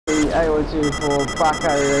A124 back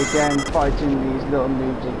at it again, fighting these little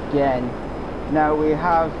noobs again. Now we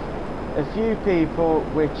have a few people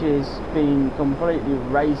which is being completely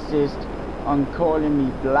racist on calling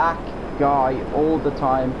me black guy all the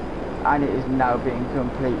time, and it is now being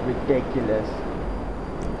complete ridiculous.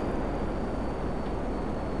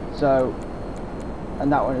 So,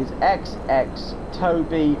 and that one is XX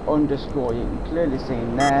Toby underscore, you can clearly see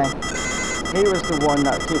him there. He was the one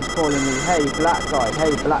that keeps calling me, hey black guy,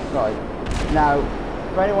 hey black guy. Now,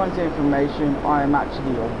 for anyone's information, I am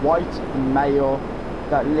actually a white male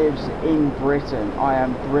that lives in Britain. I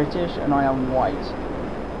am British and I am white.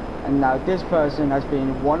 And now this person has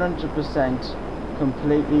been 100%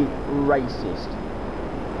 completely racist.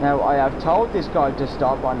 Now, I have told this guy to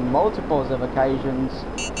stop on multiples of occasions,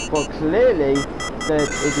 but clearly that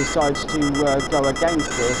he decides to go against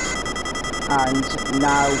this, and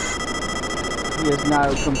now he has now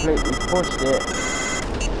completely pushed it,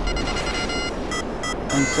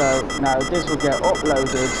 and so now this will get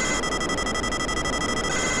uploaded,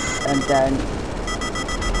 and then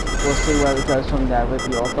we'll see where it goes from there with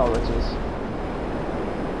the authorities,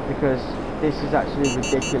 because this is actually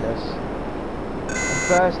ridiculous. At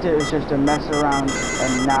first it was just a mess around,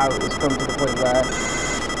 and now it's come to the point where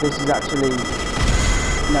this is actually,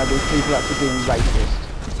 these people are actually being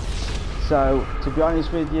racist. So, to be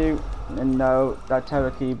honest with you, no, that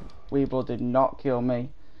Terrorkey Weeble did not kill me.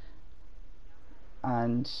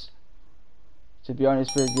 And to be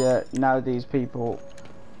honest with you, now these people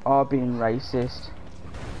are being racist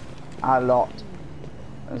a lot.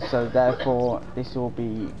 And so therefore, this will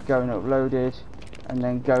be going uploaded and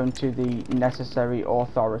then going to the necessary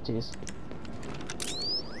authorities.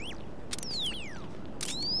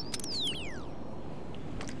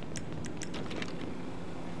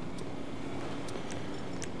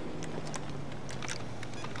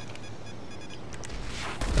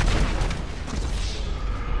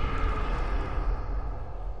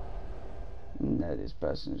 No, this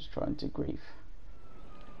person is trying to grief.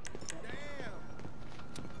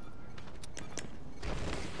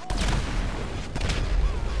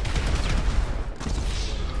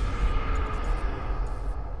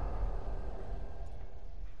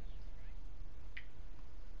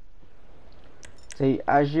 See,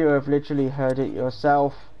 as you have literally heard it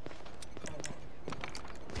yourself,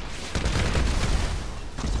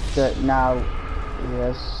 that now he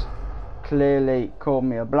has clearly called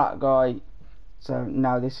me a black guy. So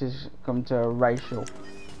now this has come to a racial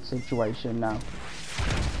situation now.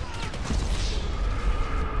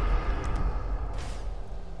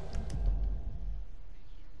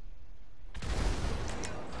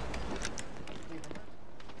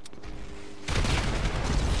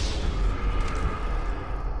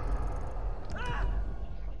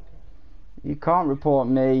 You can't report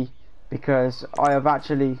me because I have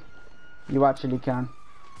actually, you actually can.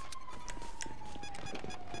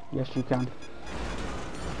 Yes, you can.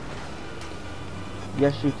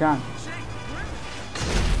 Yes, you can.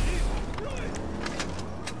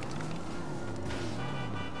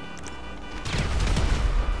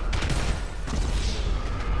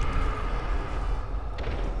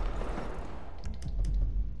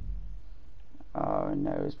 Oh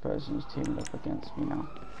no, this person's teaming up against me now.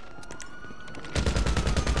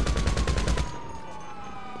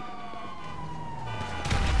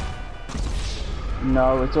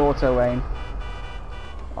 No, it's auto aim.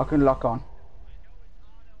 I can lock on.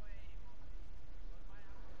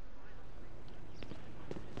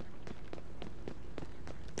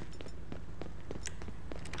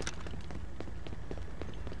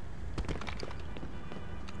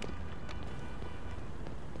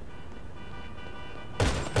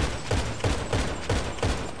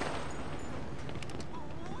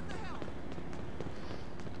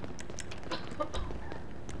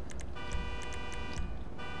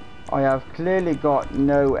 I have clearly got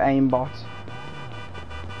no aimbot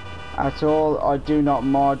at all. I do not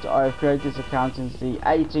mod. I have created this account since the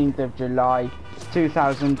 18th of July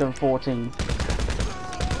 2014.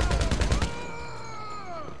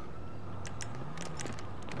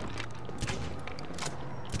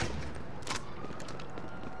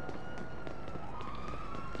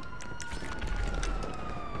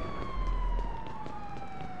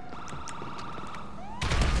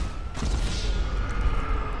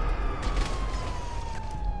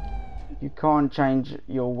 You can't change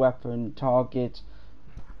your weapon target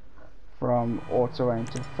from auto aim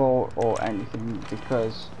to full or anything,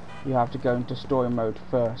 because you have to go into story mode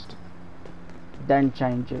first, then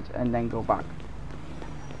change it and then go back.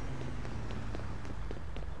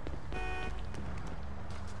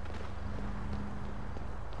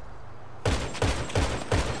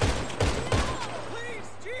 Please,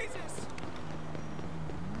 Jesus!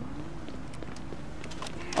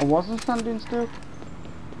 I wasn't standing still.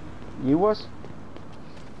 You was.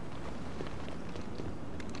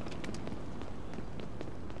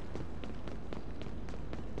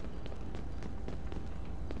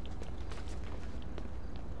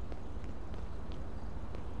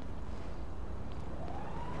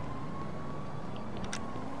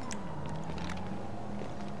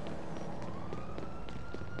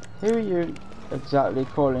 Who are you exactly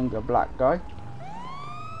calling a black guy?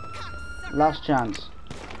 Last chance.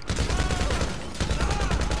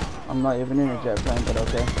 I'm not even in a jet plane, but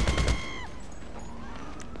okay.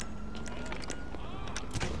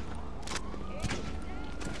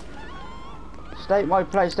 State my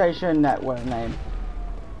PlayStation Network name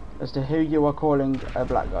as to who you are calling a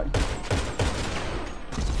black guy.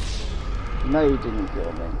 No, you didn't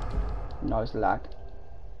kill me. Nice lag.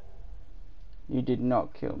 You did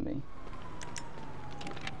not kill me.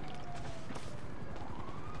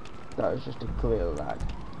 That was just a clear lag.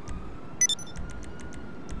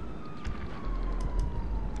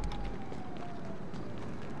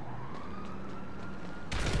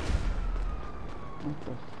 What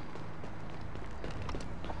the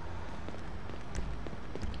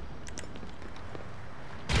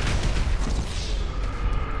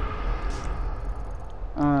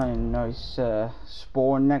nice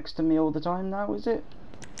spawn next to me all the time now, is it?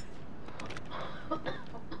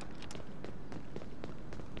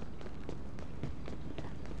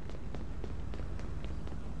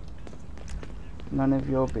 None of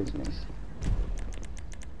your business.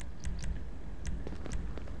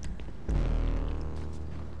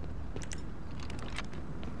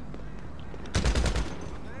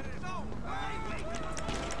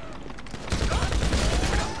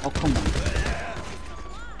 Oh, come on.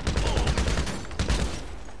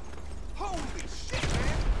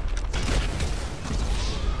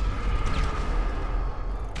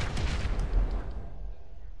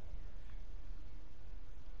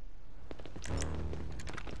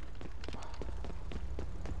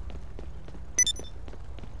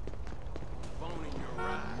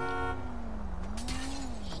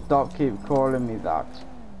 Stop keep calling me that.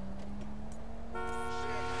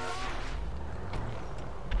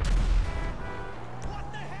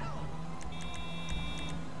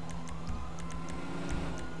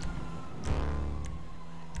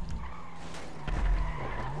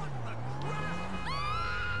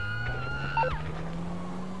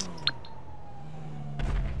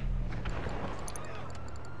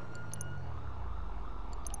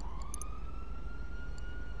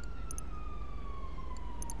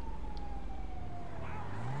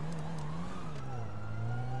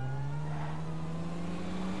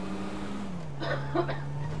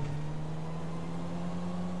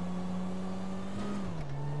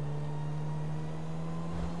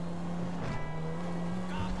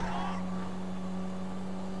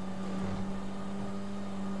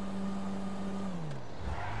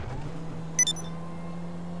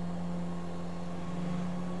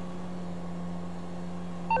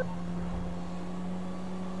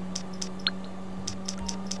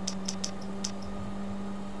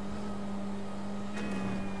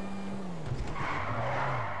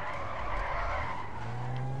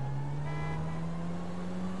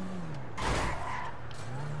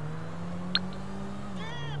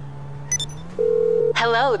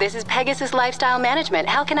 Hello, this is Pegasus Lifestyle Management.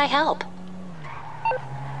 How can I help?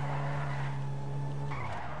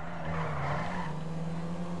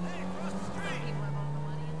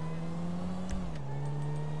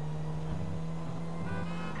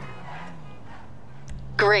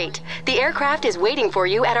 Great. The aircraft is waiting for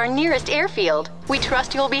you at our nearest airfield. We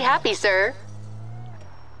trust you'll be happy, sir.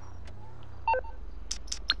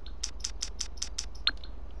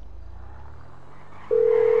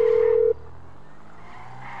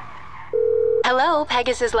 Hello,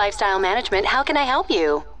 Pegasus Lifestyle Management. How can I help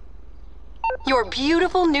you? Your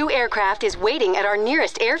beautiful new aircraft is waiting at our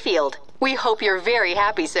nearest airfield. We hope you're very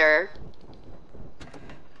happy, sir.